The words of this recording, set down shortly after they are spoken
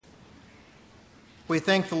We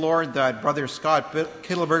thank the Lord that Brother Scott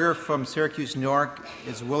Kittleberger from Syracuse, New York,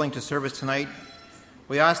 is willing to serve us tonight.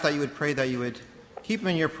 We ask that you would pray that you would keep him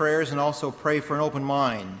in your prayers and also pray for an open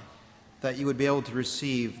mind, that you would be able to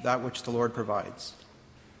receive that which the Lord provides.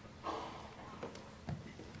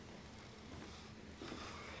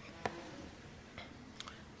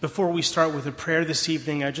 Before we start with a prayer this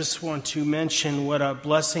evening, I just want to mention what a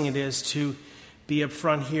blessing it is to be up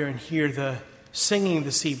front here and hear the singing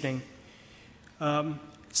this evening.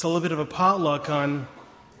 It's a little bit of a potluck on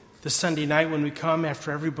the Sunday night when we come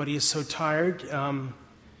after everybody is so tired.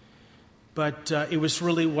 But it was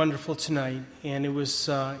really wonderful tonight, and it was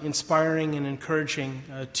inspiring and encouraging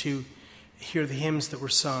to hear the hymns that were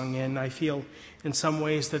sung. And I feel in some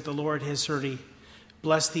ways that the Lord has already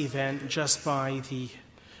blessed the event just by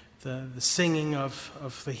the singing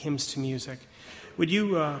of the hymns to music. Would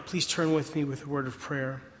you please turn with me with a word of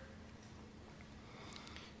prayer?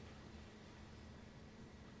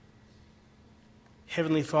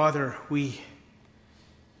 Heavenly Father, we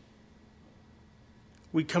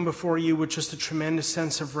come before you with just a tremendous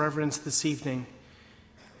sense of reverence this evening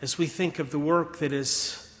as we think of the work that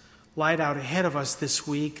is laid out ahead of us this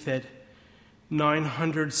week, that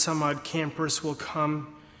 900 some odd campers will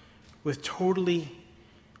come with totally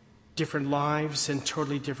different lives and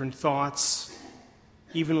totally different thoughts,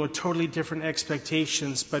 even with totally different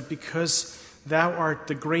expectations. But because thou art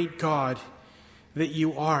the great God that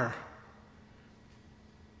you are,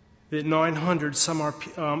 that 900 some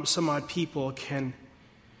odd people can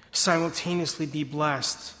simultaneously be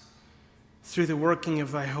blessed through the working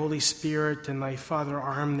of thy Holy Spirit and thy Father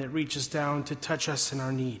arm that reaches down to touch us in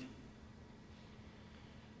our need.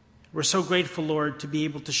 We're so grateful, Lord, to be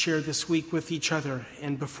able to share this week with each other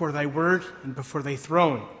and before thy word and before thy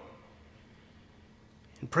throne.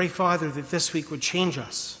 And pray, Father, that this week would change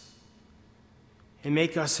us and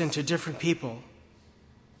make us into different people,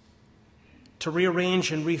 to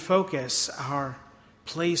rearrange and refocus our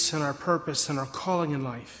place and our purpose and our calling in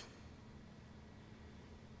life.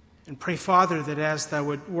 And pray, Father, that as thou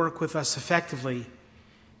would work with us effectively,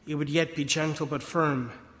 it would yet be gentle but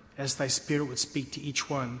firm as thy Spirit would speak to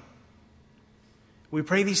each one. We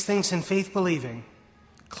pray these things in faith believing,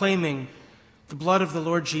 claiming the blood of the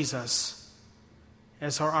Lord Jesus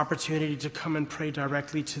as our opportunity to come and pray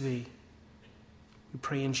directly to thee. We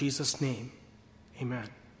pray in Jesus' name. Amen.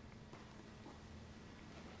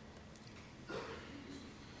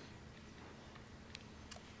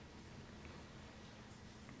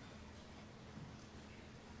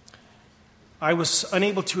 I was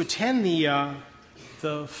unable to attend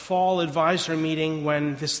the fall advisory meeting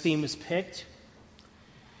when this theme was picked.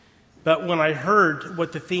 But when I heard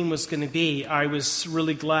what the theme was going to be, I was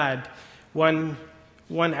really glad. One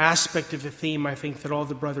aspect of the theme I think that all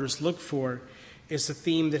the brothers look for is a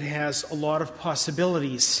theme that has a lot of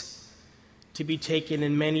possibilities to be taken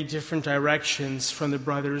in many different directions from the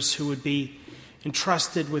brothers who would be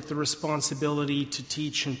entrusted with the responsibility to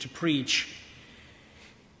teach and to preach.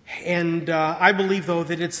 And I believe, though,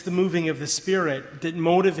 that it's the moving of the Spirit that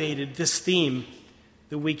motivated this theme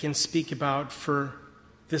that we can speak about for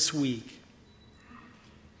this week.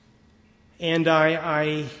 And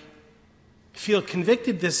I feel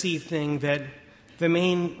convicted this evening that the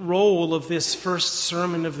main role of this first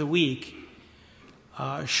sermon of the week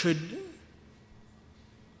should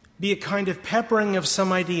be a kind of peppering of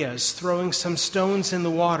some ideas, throwing some stones in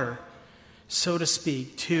the water, so to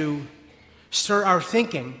speak, to stir our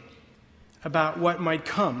thinking about what might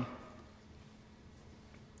come.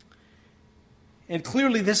 And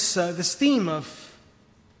clearly this theme of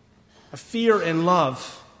fear and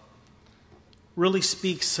love really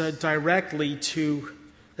speaks directly to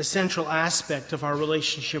a central aspect of our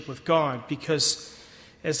relationship with God, because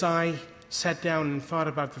as I sat down and thought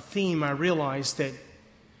about the theme, I realized that,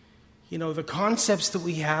 the concepts that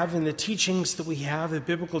we have and the teachings that we have, the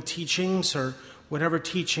biblical teachings or whatever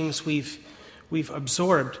teachings we've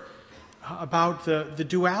absorbed about the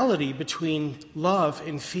duality between love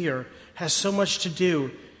and fear has so much to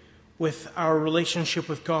do with our relationship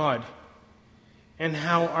with God and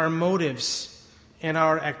how our motives and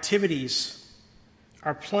our activities,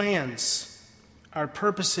 our plans, our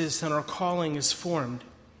purposes, and our calling is formed.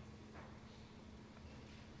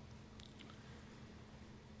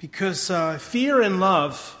 Because fear and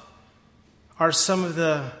love are some of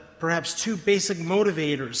the perhaps two basic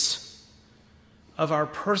motivators of our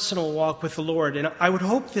personal walk with the Lord. And I would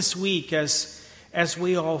hope this week, as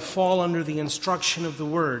we all fall under the instruction of the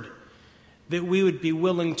Word, that we would be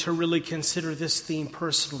willing to really consider this theme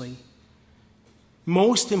personally.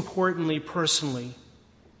 Most importantly, personally,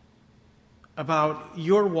 about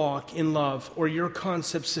your walk in love or your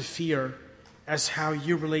concepts of fear as how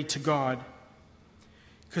you relate to God,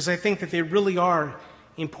 because I think that they really are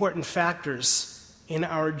important factors in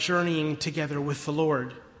our journeying together with the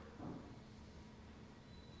Lord.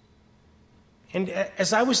 And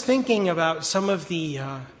as I was thinking about some of the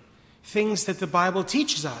things that the Bible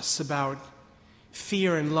teaches us about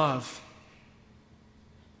fear and love,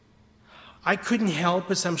 I couldn't help,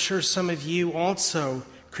 as I'm sure some of you also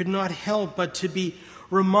could not help, but to be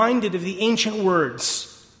reminded of the ancient words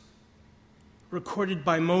recorded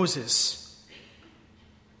by Moses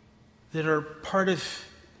that are part of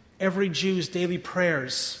every Jew's daily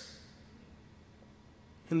prayers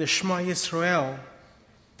in the Shema Yisrael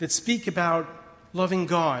that speak about loving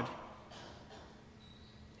God.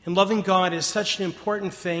 And loving God is such an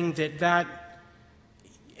important thing that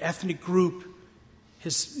ethnic group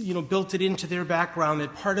has built it into their background,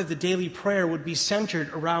 that part of the daily prayer would be centered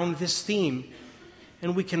around this theme.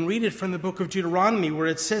 And we can read it from the book of Deuteronomy, where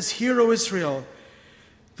it says, "Hear, O Israel,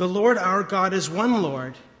 the Lord our God is one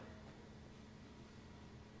Lord,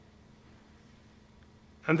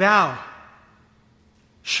 and thou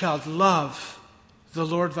shalt love the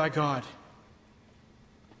Lord thy God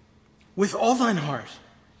with all thine heart,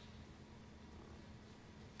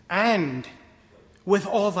 and with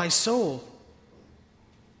all thy soul,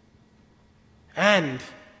 and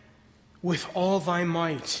with all thy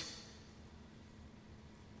might.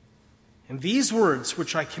 And these words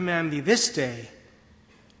which I command thee this day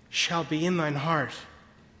shall be in thine heart."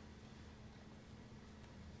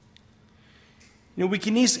 We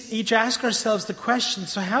can each ask ourselves the question,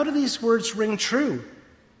 so how do these words ring true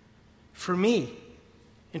for me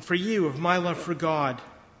and for you of my love for God?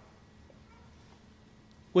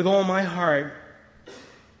 With all my heart,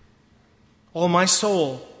 all my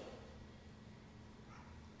soul,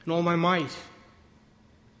 and all my might.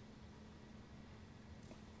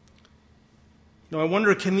 I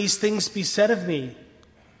wonder, can these things be said of me?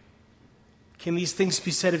 Can these things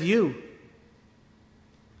be said of you?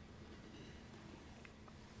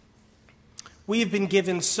 We have been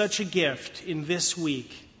given such a gift in this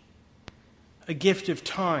week, a gift of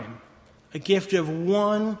time, a gift of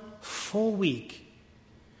one full week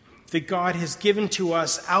that God has given to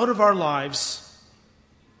us out of our lives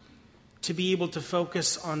to be able to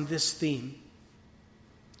focus on this theme.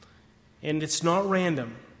 And it's not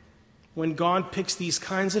random. When God picks these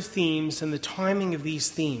kinds of themes and the timing of these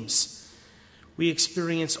themes, we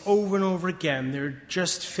experience over and over again, they're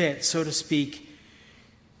just fit, so to speak,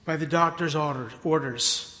 by the doctor's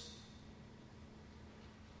orders.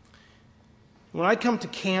 When I come to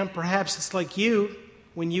camp, perhaps it's like you,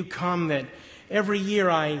 when you come, that every year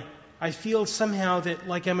I feel somehow that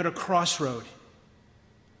like I'm at a crossroad.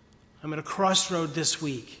 I'm at a crossroad this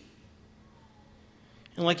week.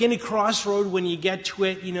 And like any crossroad, when you get to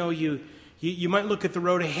it, you might look at the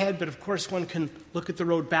road ahead, but of course one can look at the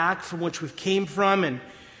road back from which we came from.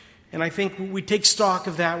 And I think we take stock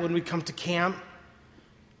of that when we come to camp.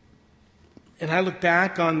 And I look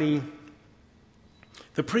back on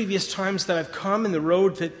the previous times that I've come and the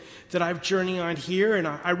road that I've journeyed on here, and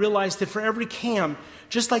I realize that for every camp,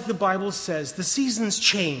 just like the Bible says, the seasons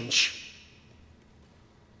change.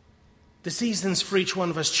 The seasons for each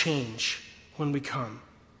one of us change when we come.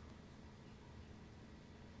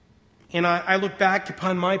 And I look back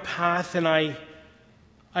upon my path and I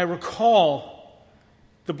recall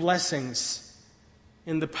the blessings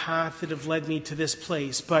in the path that have led me to this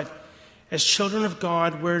place. But as children of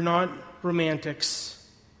God, we're not romantics.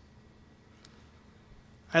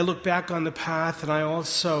 I look back on the path and I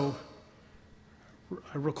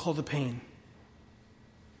recall the pain.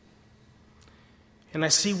 And I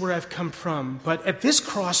see where I've come from. But at this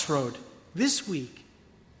crossroad, this week,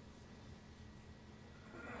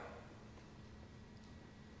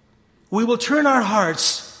 we will turn our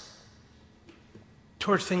hearts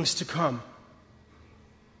toward things to come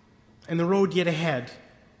and the road yet ahead,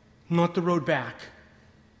 not the road back.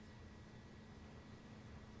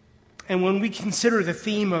 And when we consider the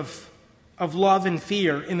theme of love and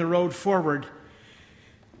fear in the road forward,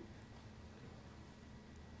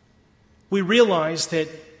 we realize that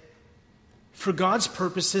for God's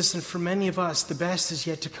purposes and for many of us, the best is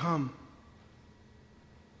yet to come.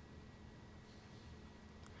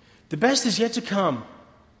 The best is yet to come.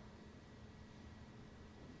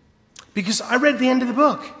 Because I read the end of the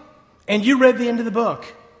book, and you read the end of the book,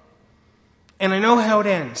 and I know how it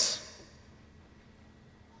ends.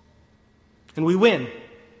 And we win.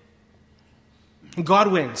 And God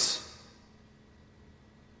wins.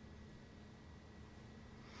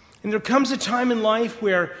 And there comes a time in life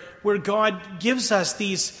where God gives us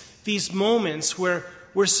these moments where,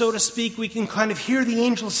 so to speak, we can kind of hear the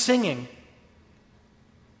angels singing.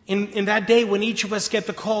 in that day when each of us get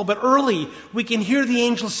the call, but early we can hear the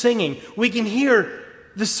angels singing. We can hear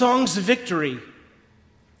the songs of victory.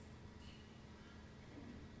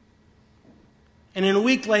 And in a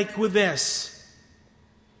week like with this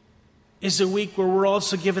is a week where we're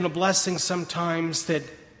also given a blessing sometimes that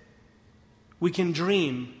we can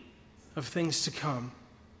dream of things to come.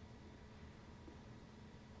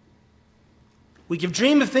 We can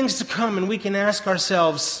dream of things to come, and we can ask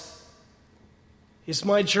ourselves, is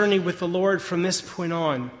my journey with the Lord from this point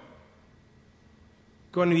on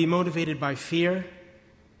going to be motivated by fear?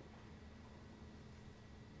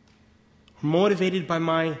 Or motivated by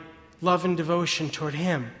my love and devotion toward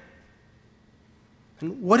Him?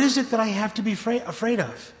 And what is it that I have to be afraid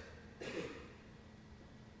of?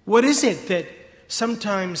 What is it that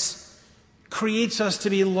sometimes creates us to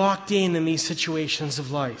be locked in these situations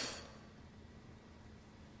of life?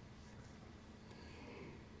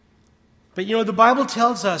 But the Bible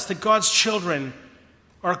tells us that God's children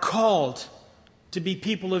are called to be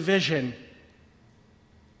people of vision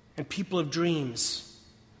and people of dreams.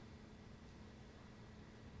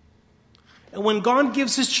 And when God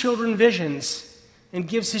gives His children visions and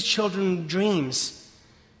gives His children dreams,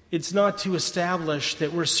 it's not to establish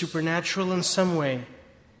that we're supernatural in some way,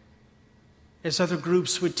 as other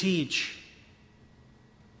groups would teach.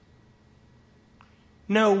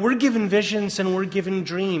 No, we're given visions and we're given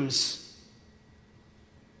dreams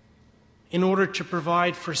in order to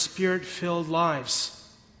provide for Spirit-filled lives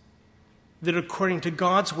that are according to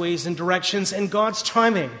God's ways and directions and God's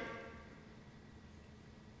timing.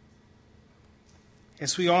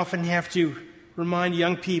 As we often have to remind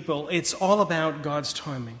young people, it's all about God's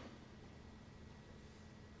timing.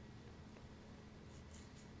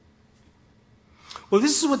 Well,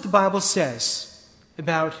 this is what the Bible says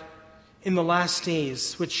about in the last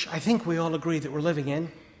days, which I think we all agree that we're living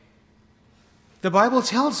in. The Bible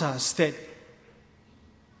tells us that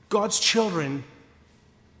God's children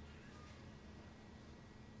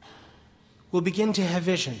will begin to have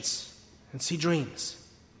visions and see dreams.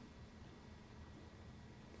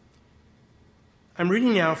 I'm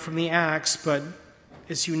reading now from the Acts, but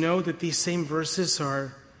as you know that these same verses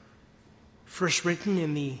are first written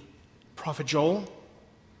in the prophet Joel,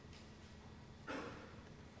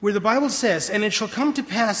 where the Bible says, "And it shall come to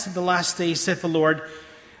pass in the last days, saith the Lord,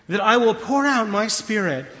 that I will pour out my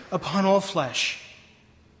Spirit upon all flesh.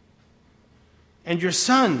 And your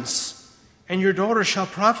sons and your daughters shall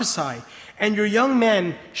prophesy, and your young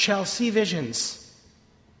men shall see visions.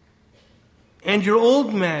 And your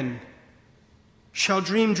old men shall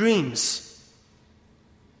dream dreams.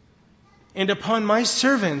 And upon my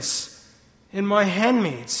servants and my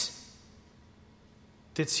handmaids,"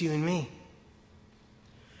 that's you and me,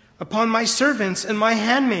 "upon my servants and my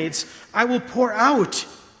handmaids I will pour out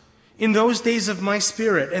in those days of my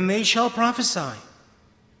Spirit, and they shall prophesy.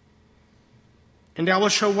 And I will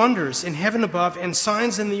show wonders in heaven above and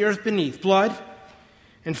signs in the earth beneath, blood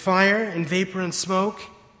and fire and vapor and smoke."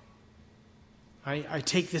 I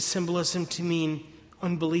take this symbolism to mean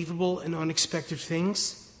unbelievable and unexpected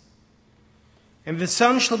things. "And the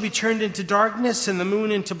sun shall be turned into darkness and the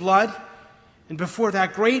moon into blood. And before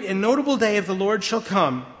that great and notable day of the Lord shall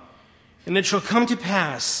come, and it shall come to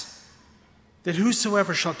pass that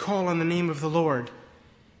whosoever shall call on the name of the Lord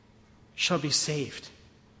shall be saved."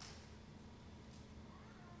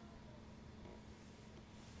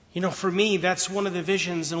 For me, that's one of the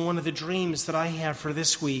visions and one of the dreams that I have for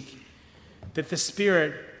this week, that the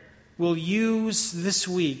Spirit will use this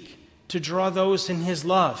week to draw those in His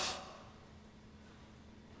love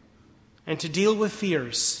and to deal with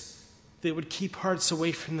fears that would keep hearts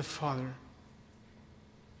away from the Father.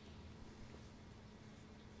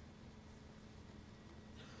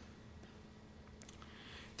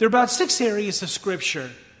 There are about 6 areas of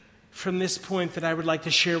Scripture from this point that I would like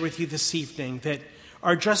to share with you this evening that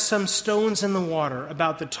are just some stones in the water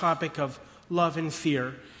about the topic of love and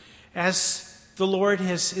fear. As the Lord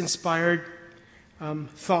has inspired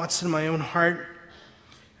thoughts in my own heart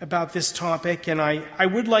about this topic, and I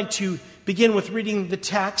would like to begin with reading the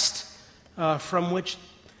text from which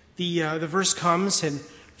the verse comes in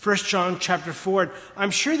 1 John chapter 4. I'm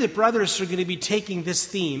sure that brothers are going to be taking this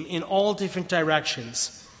theme in all different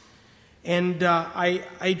directions. And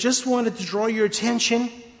I just wanted to draw your attention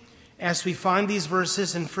as we find these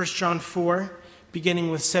verses in 1 John 4, beginning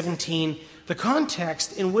with 17, the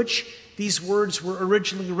context in which these words were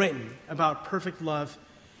originally written about perfect love,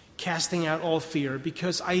 casting out all fear,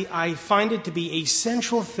 because I find it to be a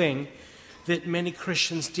central thing that many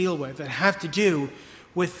Christians deal with that have to do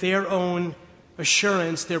with their own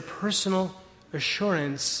assurance, their personal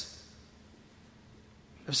assurance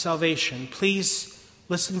of salvation. Please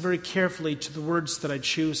listen very carefully to the words that I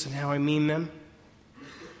choose and how I mean them.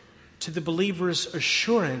 To the believer's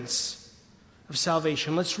assurance of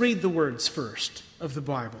salvation. Let's read the words first of the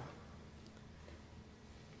Bible.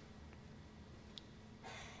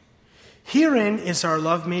 Herein is our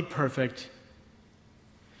love made perfect,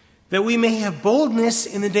 that we may have boldness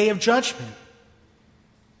in the day of judgment.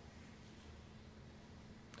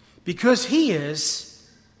 Because He is,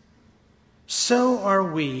 so are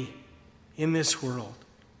we in this world.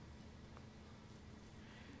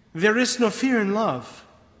 There is no fear in love,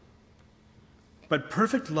 but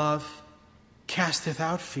perfect love casteth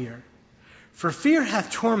out fear. For fear hath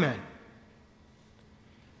torment.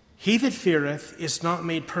 He that feareth is not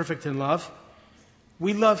made perfect in love.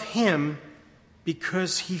 We love Him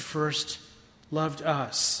because He first loved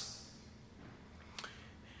us.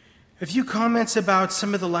 A few comments about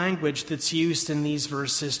some of the language that's used in these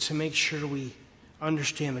verses to make sure we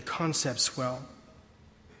understand the concepts well.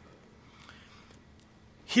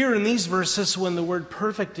 Here in these verses, when the word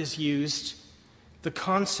perfect is used, the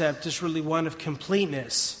concept is really one of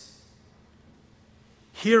completeness.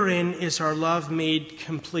 Herein is our love made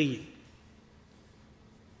complete,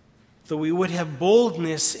 that we would have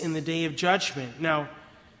boldness in the day of judgment. Now,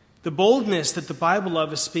 the boldness that the Bible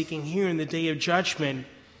of is speaking here in the day of judgment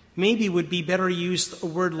maybe would be better used a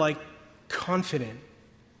word like confident,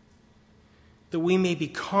 that we may be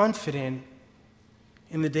confident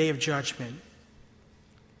in the day of judgment.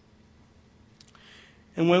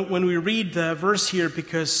 And when we read the verse here,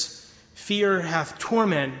 because fear hath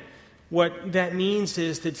torment, what that means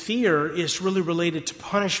is that fear is really related to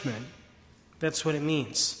punishment. That's what it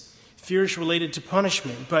means. Fear is related to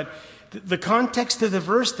punishment. But the context of the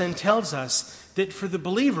verse then tells us that for the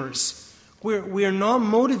believers, we are not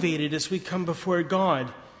motivated as we come before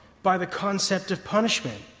God by the concept of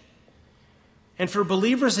punishment. And for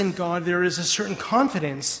believers in God, there is a certain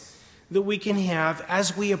confidence that we can have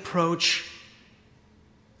as we approach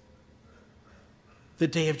the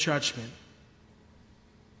day of judgment.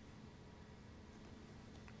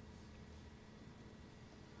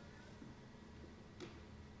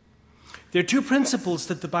 There are two principles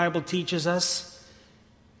that the Bible teaches us.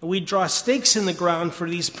 We draw stakes in the ground for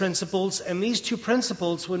these principles, and these two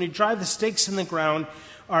principles, when we drive the stakes in the ground,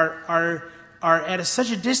 are at such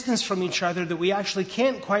a distance from each other that we actually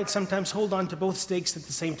can't quite sometimes hold on to both stakes at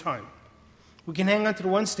the same time. We can hang on to the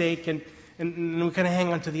one stake, and we kind of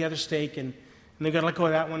hang on to the other stake, and they've got to let go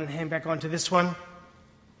of that one and hang back onto this one.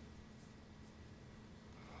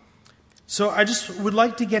 So I just would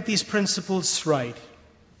like to get these principles right.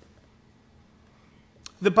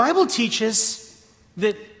 The Bible teaches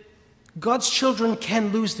that God's children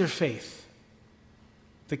can lose their faith.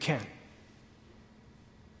 They can.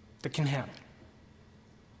 That can happen.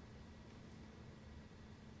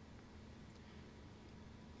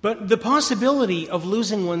 But the possibility of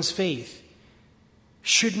losing one's faith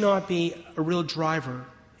should not be a real driver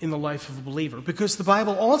in the life of a believer, because the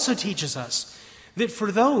Bible also teaches us that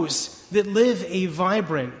for those that live a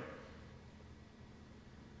vibrant,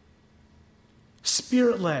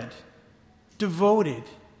 Spirit-led, devoted,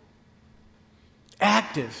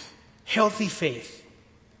 active, healthy faith,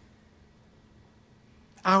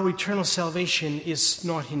 our eternal salvation is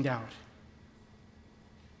not in doubt.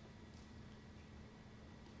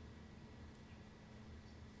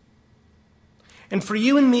 And for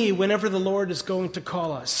you and me, whenever the Lord is going to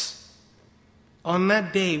call us, on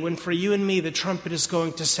that day when for you and me the trumpet is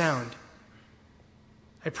going to sound,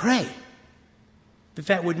 I pray that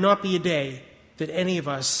that would not be a day that any of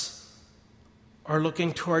us are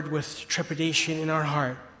looking toward with trepidation in our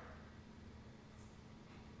heart,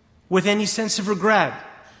 with any sense of regret,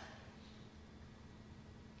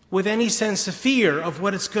 with any sense of fear of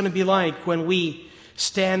what it's going to be like when we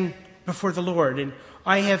stand before the Lord. And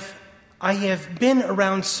I have been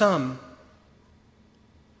around some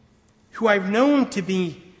who I've known to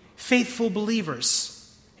be faithful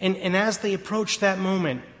believers, and as they approach that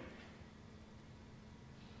moment,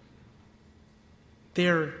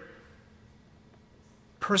 their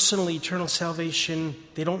personal eternal salvation,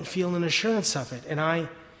 they don't feel an assurance of it. And I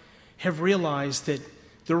have realized that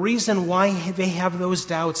the reason why they have those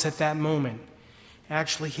doubts at that moment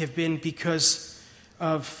actually have been because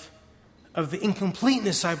of the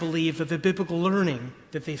incompleteness, I believe, of the biblical learning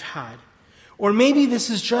that they've had. Or maybe this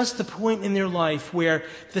is just the point in their life where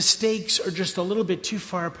the stakes are just a little bit too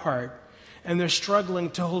far apart and they're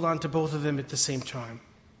struggling to hold on to both of them at the same time.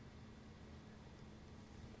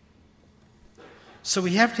 So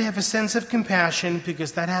we have to have a sense of compassion,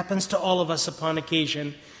 because that happens to all of us upon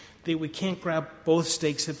occasion, that we can't grab both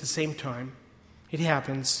stakes at the same time. It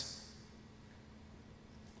happens.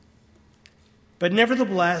 But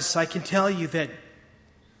nevertheless, I can tell you that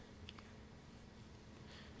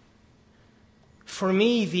for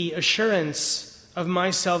me, the assurance of my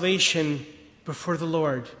salvation before the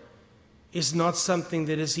Lord is not something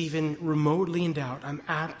that is even remotely in doubt. I'm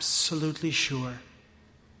absolutely sure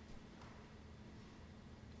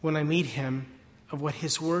when I meet him of what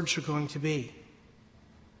his words are going to be.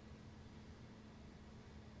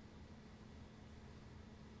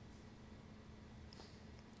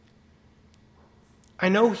 I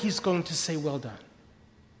know he's going to say, "Well done."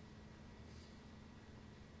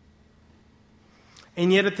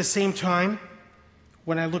 And yet at the same time,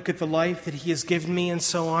 when I look at the life that he has given me and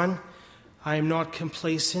so on, I am not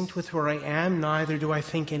complacent with where I am, neither do I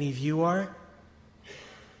think any of you are.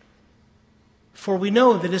 For we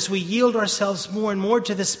know that as we yield ourselves more and more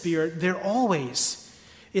to the Spirit, there always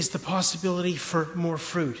is the possibility for more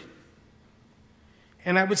fruit.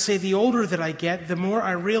 And I would say the older that I get, the more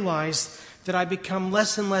I realize that I become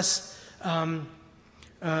less and less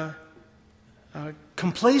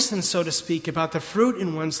complacent, so to speak, about the fruit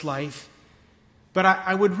in one's life. But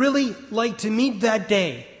I would really like to meet that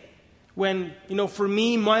day when, for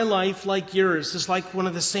me, my life, like yours, is like one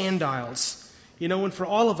of the sundials. And for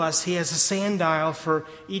all of us, he has a sundial for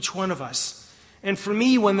each one of us. And for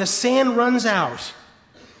me, when the sand runs out,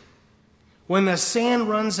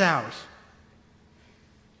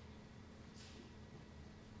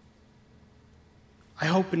 I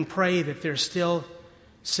hope and pray that there's still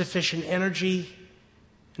sufficient energy,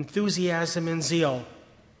 enthusiasm, and zeal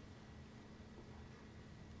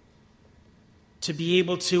to be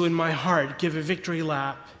able to, in my heart, give a victory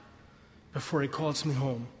lap before he calls me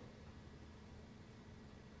home.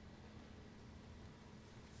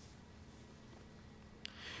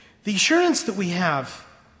 The assurance that we have,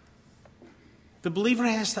 the believer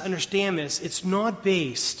has to understand this, it's not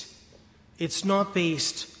based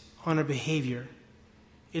on our behavior.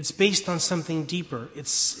 It's based on something deeper.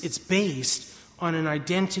 It's based on an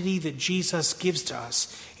identity that Jesus gives to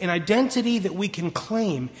us, an identity that we can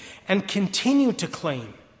claim and continue to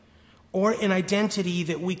claim, or an identity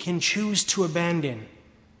that we can choose to abandon.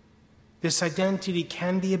 This identity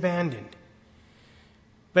can be abandoned.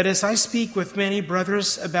 But as I speak with many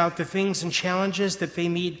brothers about the things and challenges that they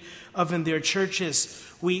meet of in their churches,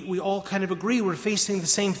 we all kind of agree we're facing the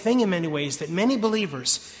same thing in many ways, that many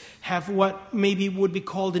believers have what maybe would be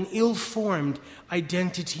called an ill-formed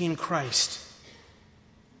identity in Christ.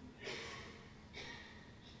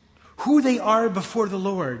 Who they are before the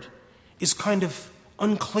Lord is kind of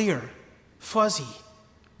unclear, fuzzy,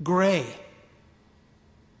 gray,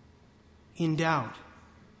 in doubt.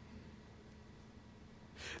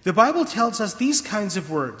 The Bible tells us these kinds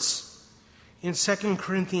of words in 2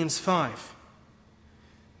 Corinthians 5.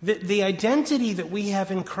 That the identity that we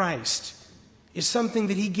have in Christ is something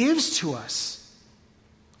that he gives to us.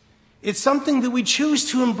 It's something that we choose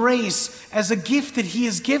to embrace as a gift that he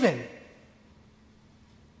has given.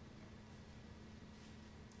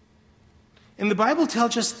 And the Bible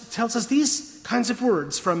tells us these kinds of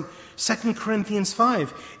words from 2 Corinthians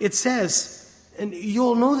 5. It says, and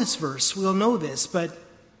you'll know this verse, we'll know this, but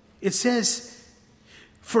it says,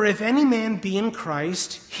 "For if any man be in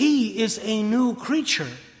Christ, he is a new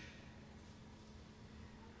creature.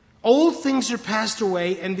 Old things are passed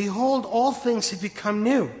away, and behold, all things have become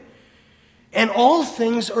new. And all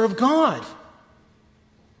things are of God,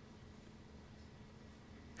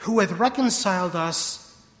 who hath reconciled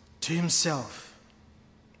us to himself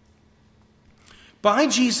by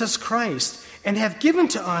Jesus Christ, and hath given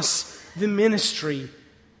to us the ministry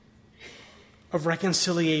of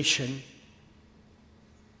reconciliation."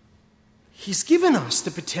 He's given us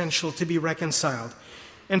the potential to be reconciled.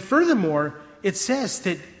 And furthermore, it says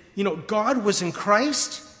that, God was in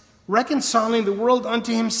Christ, reconciling the world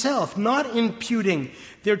unto himself, not imputing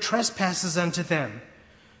their trespasses unto them.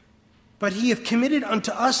 But he hath committed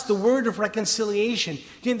unto us the word of reconciliation.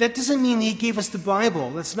 That doesn't mean he gave us the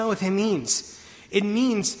Bible. That's not what that means. It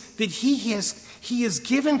means that he has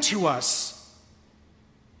given to us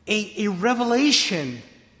a revelation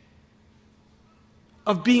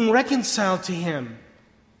of being reconciled to him.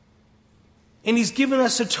 And he's given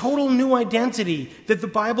us a total new identity that the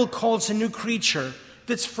Bible calls a new creature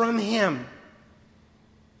that's from him.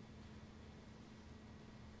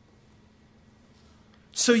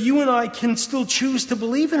 So you and I can still choose to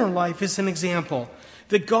believe in our life as an example,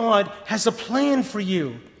 that God has a plan for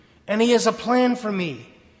you, and he has a plan for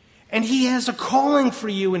me. And he has a calling for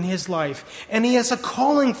you in his life, and he has a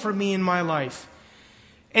calling for me in my life.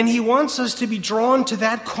 And he wants us to be drawn to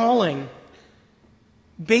that calling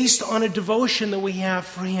based on a devotion that we have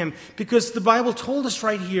for him. Because the Bible told us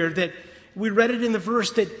right here that we read it in the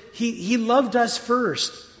verse that he loved us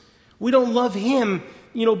first. We don't love him,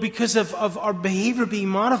 because of our behavior being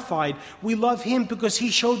modified. We love him because he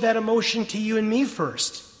showed that emotion to you and me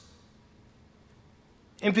first.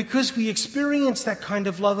 And because we experience that kind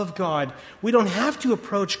of love of God, we don't have to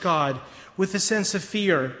approach God with a sense of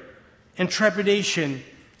fear and trepidation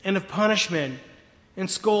and of punishment and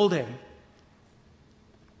scolding.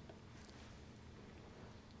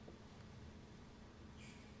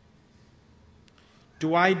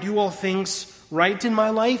 Do I do all things right in my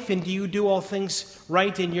life, and do you do all things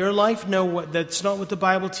right in your life? No, that's not what the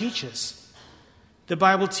Bible teaches. The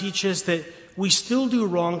Bible teaches that we still do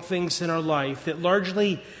wrong things in our life that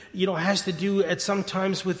largely, has to do at some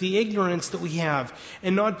times with the ignorance that we have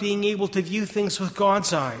and not being able to view things with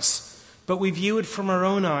God's eyes, but we view it from our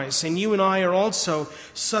own eyes. And you and I are also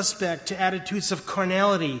suspect to attitudes of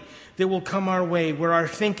carnality that will come our way, where our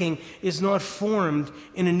thinking is not formed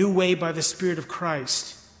in a new way by the Spirit of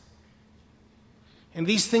Christ. And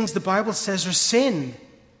these things, the Bible says, are sin.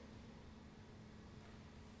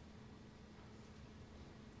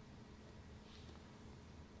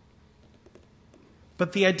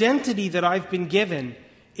 But the identity that I've been given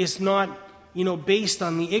is not, based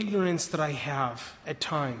on the ignorance that I have at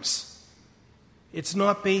times. It's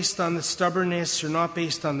not based on the stubbornness or not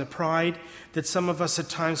based on the pride that some of us at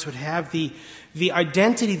times would have. The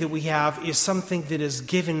identity that we have is something that is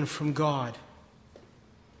given from God.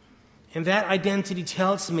 And that identity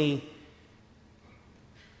tells me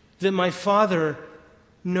that my Father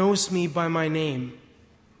knows me by my name.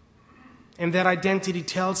 And that identity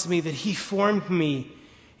tells me that he formed me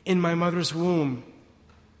in my mother's womb.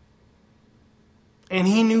 And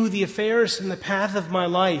he knew the affairs and the path of my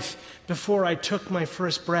life before I took my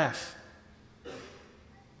first breath.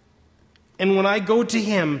 And when I go to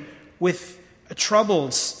him with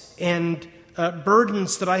troubles and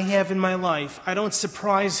burdens that I have in my life, I don't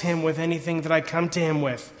surprise him with anything that I come to him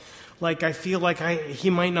with. Like I feel like he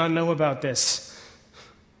might not know about this.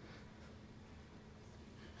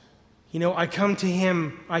 I come to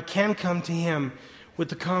him, I can come to him with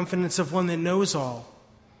the confidence of one that knows all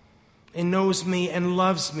and knows me and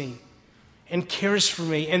loves me and cares for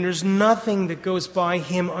me. And there's nothing that goes by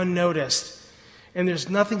him unnoticed. And there's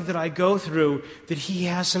nothing that I go through that he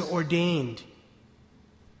hasn't ordained.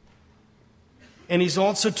 And he's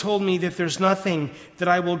also told me that there's nothing that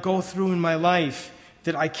I will go through in my life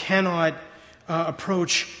that I cannot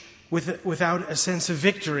approach without a sense of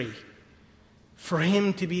victory, for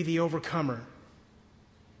him to be the overcomer.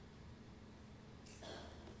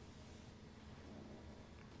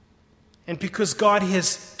 And because God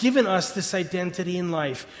has given us this identity in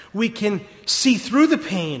life, we can see through the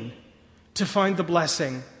pain to find the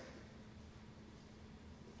blessing.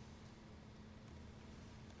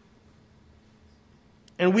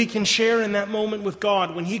 And we can share in that moment with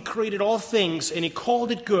God when he created all things and he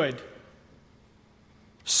called it good.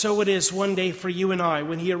 So it is one day for you and I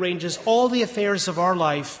when he arranges all the affairs of our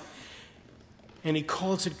life and he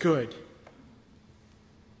calls it good.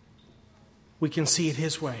 We can see it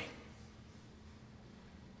his way.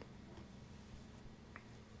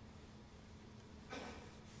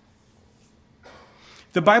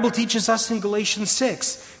 The Bible teaches us in Galatians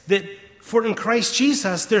 6 that for in Christ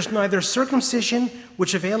Jesus there's neither circumcision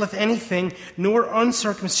which availeth anything, nor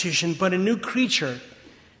uncircumcision, but a new creature.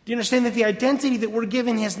 Do you understand that the identity that we're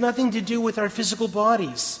given has nothing to do with our physical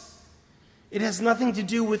bodies? It has nothing to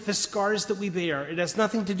do with the scars that we bear. It has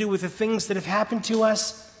nothing to do with the things that have happened to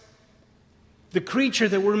us. The creature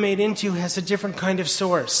that we're made into has a different kind of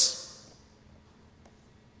source.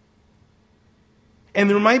 And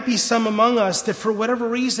there might be some among us that for whatever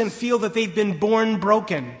reason feel that they've been born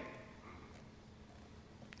broken.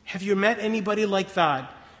 Have you met anybody like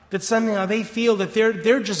that? That somehow they feel that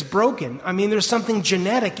they're just broken. I mean, there's something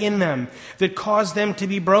genetic in them that caused them to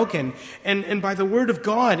be broken. And by the word of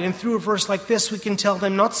God and through a verse like this, we can tell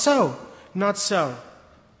them, not so, not so.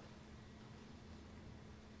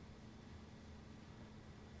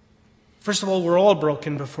 First of all, we're all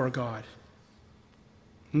broken before God.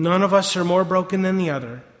 None of us are more broken than the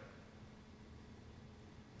other.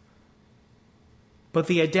 But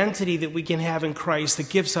the identity that we can have in Christ that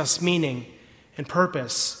gives us meaning and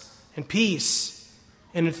purpose and peace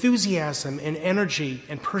and enthusiasm and energy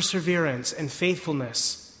and perseverance and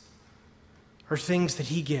faithfulness are things that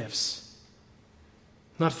he gives,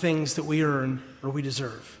 not things that we earn or we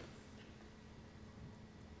deserve.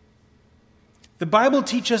 The Bible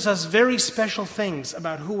teaches us very special things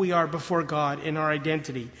about who we are before God in our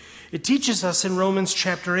identity. It teaches us in Romans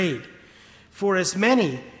chapter 8, for as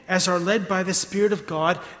many as are led by the Spirit of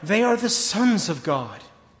God, they are the sons of God.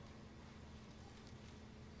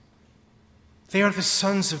 They are the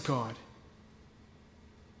sons of God.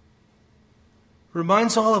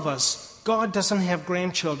 Reminds all of us, God doesn't have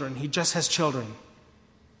grandchildren. He just has children.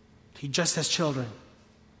 He just has children.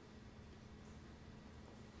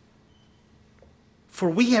 For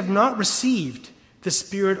we have not received the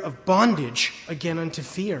spirit of bondage again unto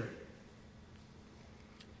fear,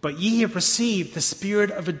 but ye have received the spirit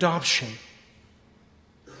of adoption,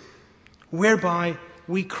 whereby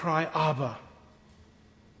we cry, Abba,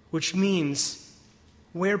 which means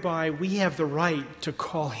whereby we have the right to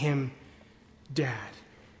call him Dad,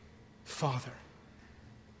 Father.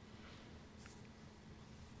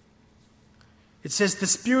 It says, the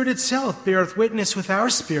Spirit itself beareth witness with our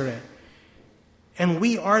spirit, and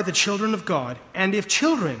we are the children of God, and if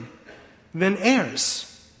children, then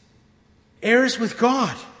heirs, heirs with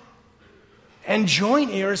God, and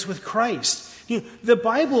joint heirs with Christ. The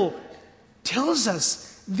Bible tells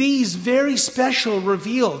us these very special,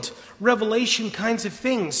 revealed, revelation kinds of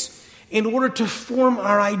things in order to form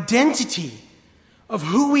our identity of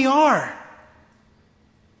who we are.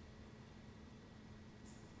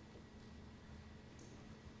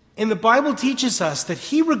 And the Bible teaches us that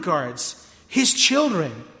he regards his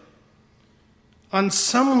children on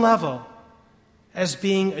some level as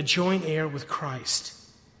being a joint heir with Christ.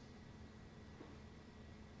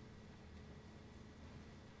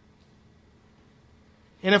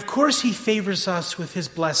 And of course he favors us with his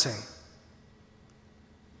blessing.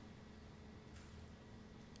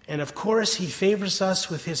 And of course, he favors us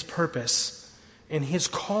with his purpose and his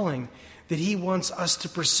calling that he wants us to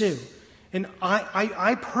pursue. And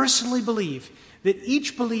I personally believe that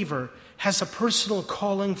each believer has a personal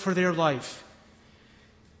calling for their life.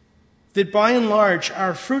 That by and large,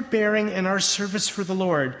 our fruit-bearing and our service for the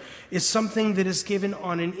Lord is something that is given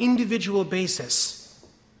on an individual basis.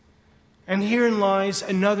 And herein lies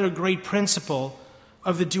another great principle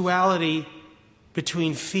of the duality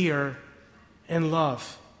between fear and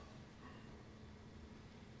love.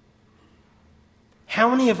 How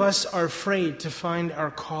many of us are afraid to find our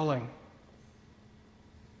calling?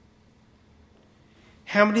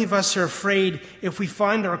 How many of us are afraid if we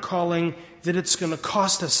find our calling that it's going to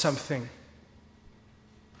cost us something?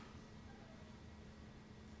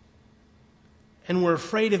 And we're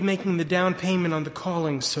afraid of making the down payment on the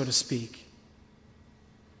calling, so to speak.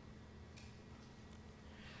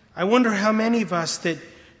 I wonder how many of us that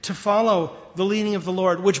to follow the leading of the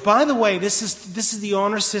Lord, which, by the way, this is the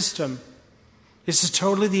honor system. This is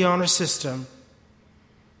totally the honor system.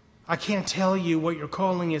 I can't tell you what your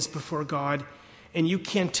calling is before God, and you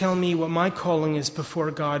can't tell me what my calling is before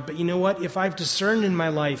God. But you know what? If I've discerned in my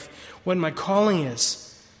life what my calling is,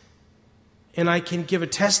 and I can give a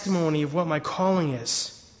testimony of what my calling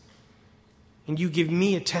is, and you give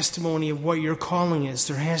me a testimony of what your calling is,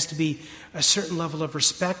 there has to be a certain level of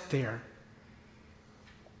respect there,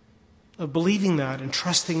 of believing that and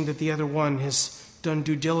trusting that the other one has done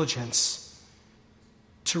due diligence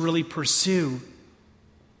to really pursue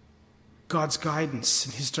God's guidance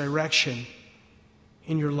and his direction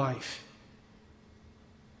in your life.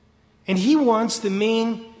 And he wants the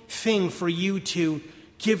main thing for you to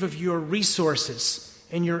give of your resources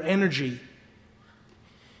and your energy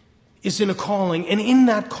is in a calling. And in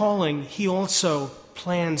that calling, he also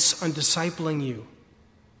plans on discipling you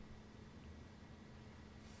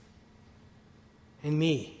and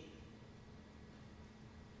me.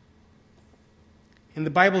 And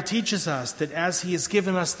the Bible teaches us that as he has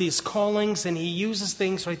given us these callings and he uses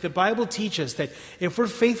things, right, the Bible teaches that if we're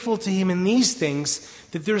faithful to him in these things,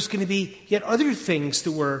 that there's going to be yet other things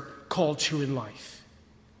that we're called to in life.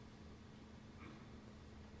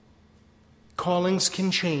 Callings can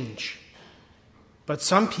change, but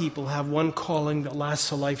some people have one calling that lasts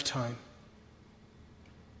a lifetime.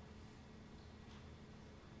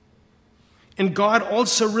 And God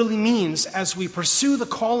also really means, as we pursue the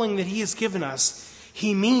calling that he has given us,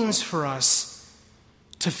 he means for us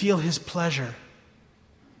to feel his pleasure.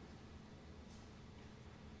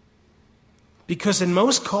 Because in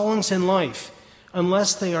most callings in life,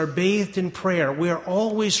 unless they are bathed in prayer, we are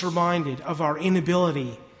always reminded of our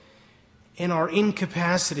inability and our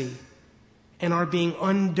incapacity and our being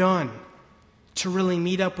undone to really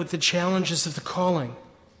meet up with the challenges of the calling.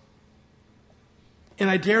 And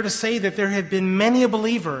I dare to say that there have been many a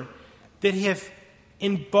believer that have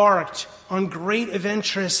embarked on great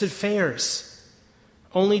adventurous affairs,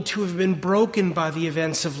 only to have been broken by the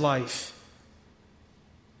events of life,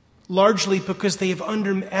 largely because they have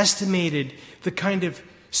underestimated the kind of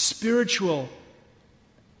spiritual,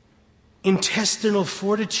 intestinal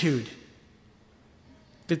fortitude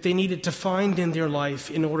that they needed to find in their life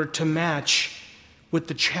in order to match with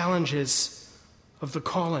the challenges of the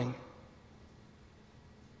calling.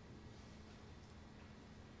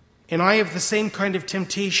 And I have the same kind of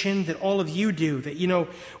temptation that all of you do. That,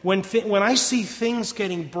 when I see things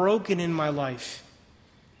getting broken in my life,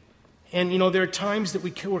 and, there are times that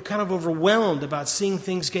we're kind of overwhelmed about seeing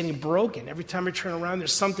things getting broken. Every time I turn around,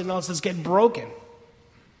 there's something else that's getting broken.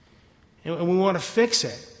 And we want to fix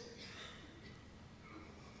it.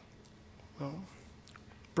 Well,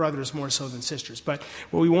 brothers more so than sisters. But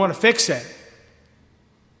we want to fix it.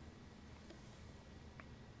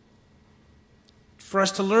 For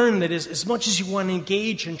us to learn that as much as you want to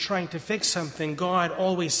engage in trying to fix something, God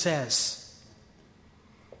always says,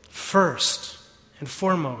 first and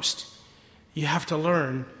foremost, you have to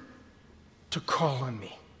learn to call on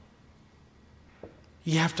me.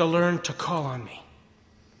 You have to learn to call on me.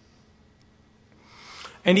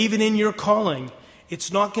 And even in your calling,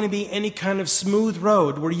 it's not going to be any kind of smooth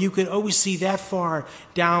road where you can always see that far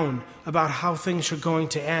down about how things are going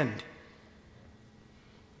to end.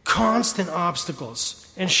 Constant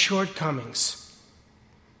obstacles and shortcomings.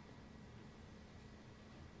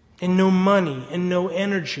 And no money and no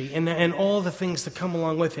energy and all the things that come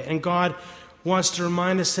along with it. And God wants to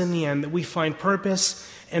remind us in the end that we find purpose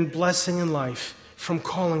and blessing in life from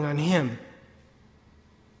calling on Him.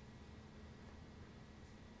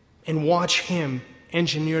 And watch Him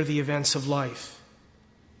engineer the events of life.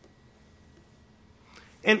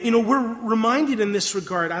 And, we're reminded in this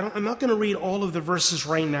regard, I'm not going to read all of the verses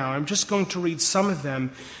right now. I'm just going to read some of them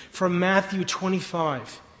from Matthew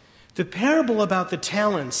 25. The parable about the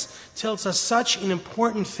talents tells us such an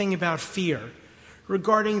important thing about fear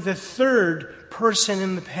regarding the third person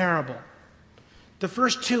in the parable. The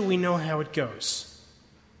first two, we know how it goes.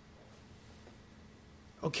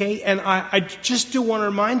 Okay, and I just do want to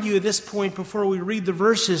remind you at this point before we read the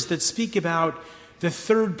verses that speak about the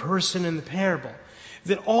third person in the parable,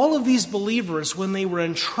 that all of these believers, when they were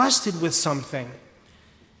entrusted with something,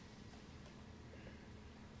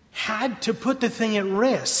 had to put the thing at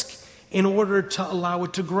risk in order to allow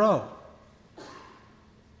it to grow.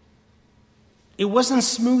 It wasn't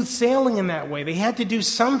smooth sailing in that way. They had to do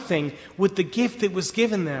something with the gift that was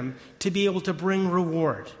given them to be able to bring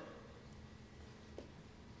reward.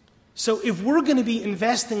 So if we're going to be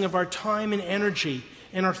investing of our time and energy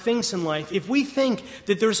in our things in life, if we think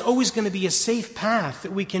that there's always going to be a safe path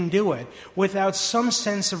that we can do it without some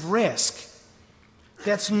sense of risk,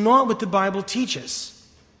 that's not what the Bible teaches.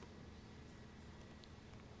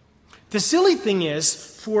 The silly thing is,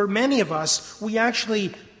 for many of us, we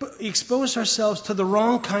actually expose ourselves to the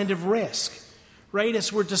wrong kind of risk. Right?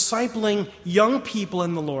 As we're discipling young people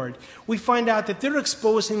in the Lord, we find out that they're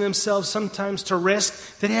exposing themselves sometimes to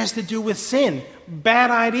risk that has to do with sin.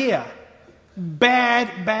 Bad idea. Bad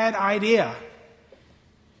idea.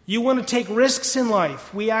 You want to take risks in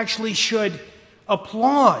life, we actually should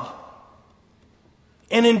applaud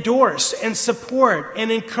and endorse and support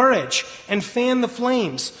and encourage and fan the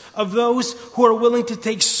flames of those who are willing to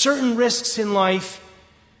take certain risks in life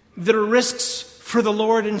that are risks for the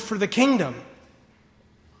Lord and for the kingdom.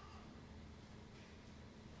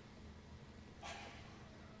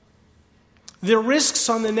 There are risks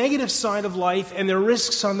on the negative side of life, and there are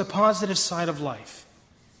risks on the positive side of life.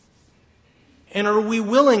 And are we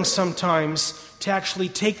willing sometimes to actually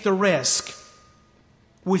take the risk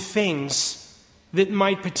with things that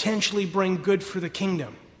might potentially bring good for the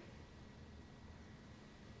kingdom?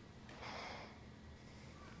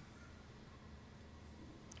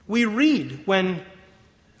 We read when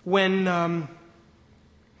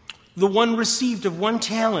the one received of 1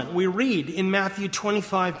 talent, we read in Matthew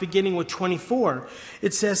 25, beginning with 24,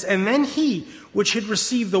 it says, "And then he which had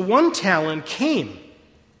received the 1 talent came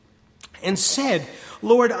and said,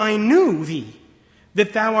 Lord, I knew thee,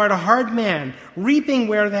 that thou art a hard man, reaping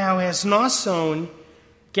where thou hast not sown,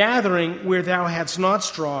 gathering where thou hadst not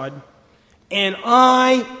strawed. And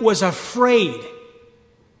I was afraid."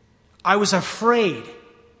 I was afraid.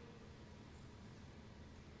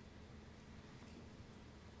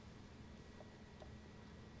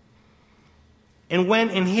 "And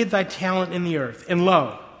went and hid thy talent in the earth. And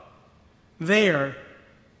lo, there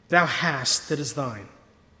thou hast that is thine."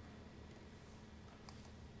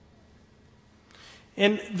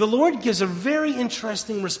 And the Lord gives a very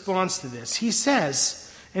interesting response to this. He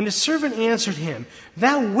says, "And the servant answered him,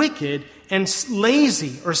 Thou wicked and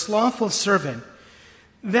lazy," or slothful servant,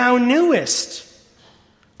 "thou knewest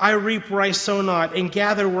I reap where I sow not, and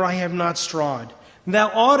gather where I have not strawed.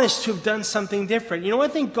 Thou oughtest to have done something different." You know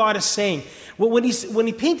what I think God is saying? Well, when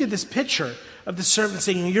he painted this picture of the servant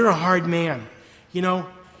saying, "You're a hard man,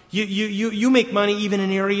 you make money even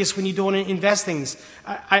in areas when you don't invest things,"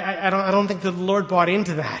 I don't think the Lord bought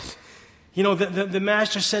into that. You know, the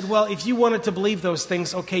master said, well, if you wanted to believe those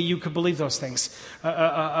things, okay, you could believe those things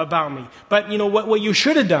about me. But, you know, what you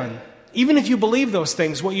should have done, even if you believe those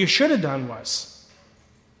things, what you should have done was,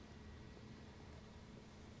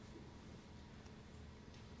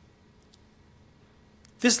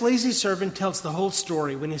 this lazy servant tells the whole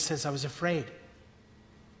story when he says, I was afraid.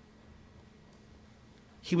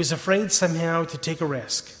 He was afraid somehow to take a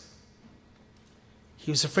risk.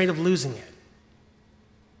 He was afraid of losing it.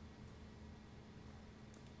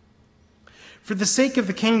 For the sake of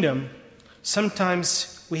the kingdom,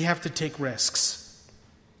 sometimes we have to take risks.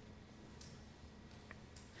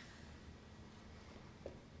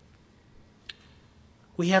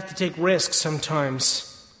 We have to take risks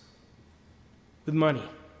sometimes with money.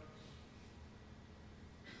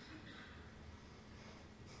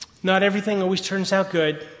 Not everything always turns out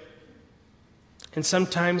good, and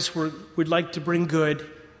sometimes we'd like to bring good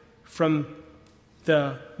from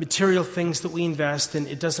the material things that we invest, and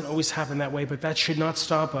it doesn't always happen that way, but that should not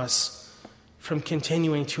stop us from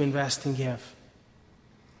continuing to invest and give.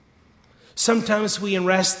 Sometimes we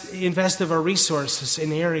invest of our resources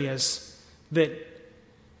in areas that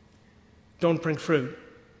don't bring fruit,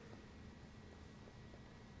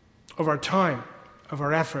 of our time, of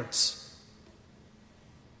our efforts.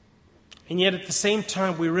 And yet at the same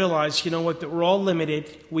time we realize, you know what, that we're all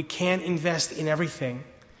limited. We can't invest in everything.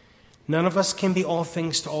 None of us can be all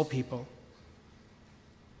things to all people.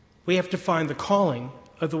 We have to find the calling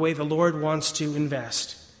of the way the Lord wants to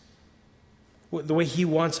invest, the way He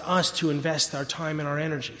wants us to invest our time and our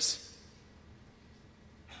energies.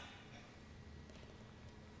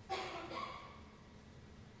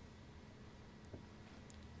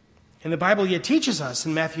 And the Bible yet teaches us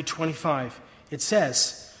in Matthew 25, it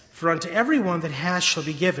says, for unto everyone that has shall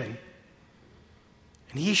be given,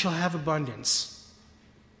 and he shall have abundance.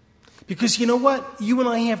 Because you know what? You and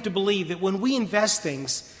I have to believe that when we invest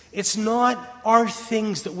things, it's not our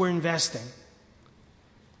things that we're investing.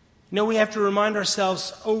 You know, we have to remind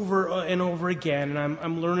ourselves over and over again, and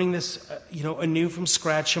I'm learning this, anew from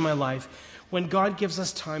scratch in my life. When God gives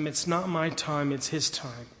us time, it's not my time, it's His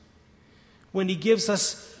time. When He gives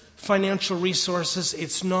us financial resources,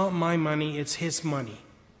 it's not my money, it's His money.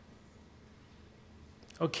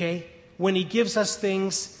 Okay? When He gives us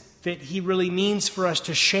things that He really means for us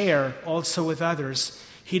to share also with others,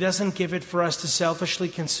 He doesn't give it for us to selfishly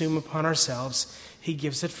consume upon ourselves. He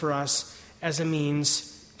gives it for us as a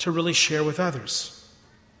means to really share with others.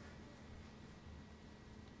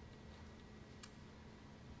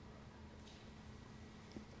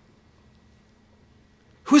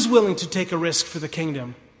 Who's willing to take a risk for the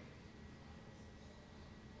kingdom?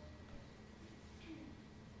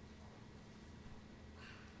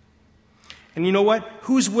 And you know what?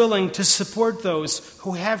 Who's willing to support those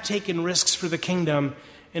who have taken risks for the kingdom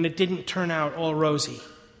and it didn't turn out all rosy?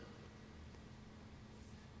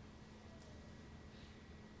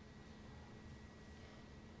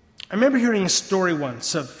 I remember hearing a story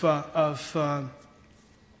once of an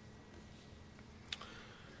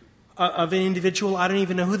individual, I don't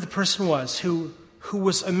even know who the person was, who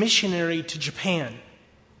was a missionary to Japan.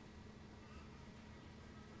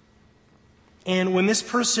 And when this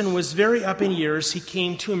person was very up in years, he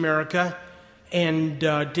came to America and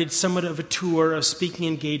did somewhat of a tour of speaking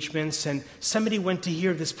engagements, and somebody went to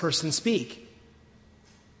hear this person speak.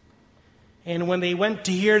 And when they went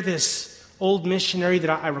to hear this old missionary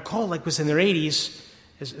that I recall, was in their 80s,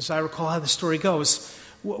 as I recall how the story goes,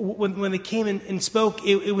 when they came and spoke,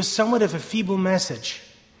 it was somewhat of a feeble message.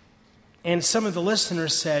 And some of the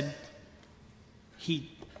listeners said,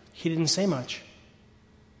 he didn't say much.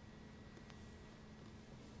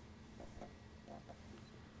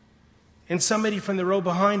 And somebody from the row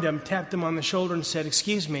behind him tapped him on the shoulder and said,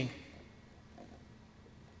 "Excuse me.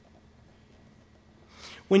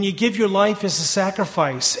 When you give your life as a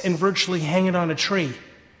sacrifice and virtually hang it on a tree,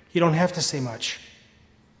 you don't have to say much."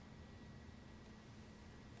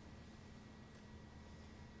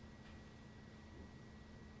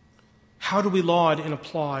 How do we laud and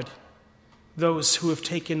applaud those who have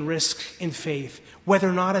taken risks in faith, whether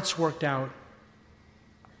or not it's worked out?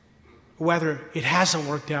 Whether it hasn't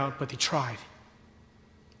worked out, but they tried.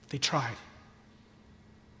 They tried.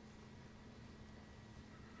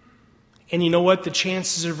 And you know what? The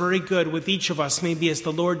chances are very good with each of us, maybe as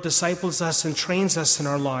the Lord disciples us and trains us in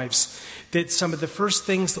our lives, that some of the first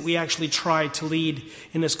things that we actually try to lead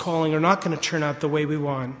in His calling are not going to turn out the way we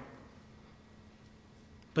want.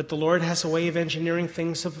 But the Lord has a way of engineering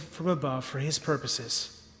things from above for His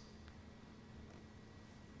purposes.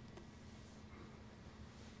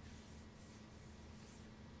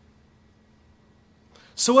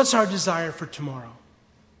 So what's our desire for tomorrow?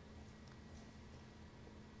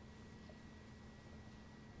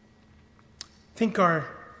 think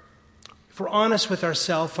if we're honest with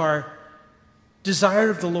ourselves, our desire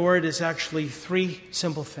of the Lord is actually three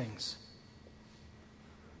simple things.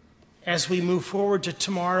 As we move forward to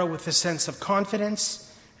tomorrow with a sense of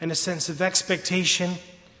confidence and a sense of expectation,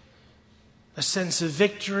 a sense of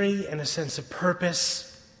victory and a sense of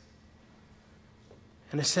purpose,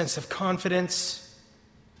 and a sense of confidence,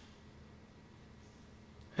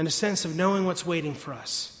 and a sense of knowing what's waiting for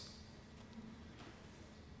us.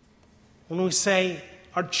 When we say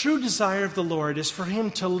our true desire of the Lord is for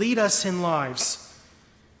Him to lead us in lives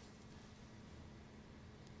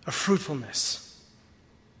of fruitfulness,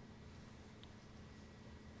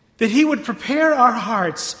 that He would prepare our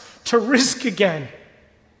hearts to risk again.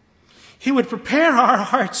 He would prepare our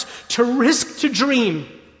hearts to risk, to dream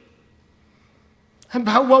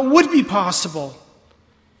about what would be possible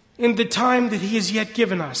in the time that He has yet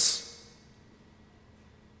given us.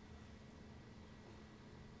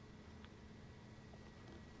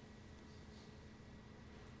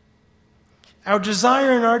 Our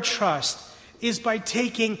desire and our trust is by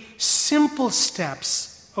taking simple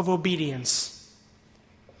steps of obedience.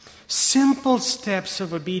 Simple steps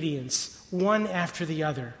of obedience, one after the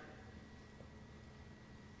other.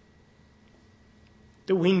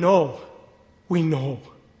 That we know that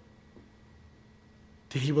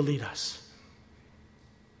He will lead us.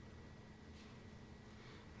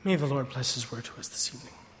 May the Lord bless His word to us this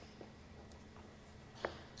evening.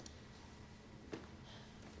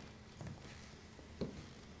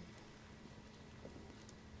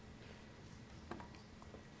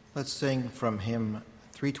 Let's sing from hymn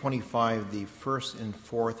 325, the first and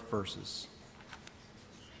fourth verses.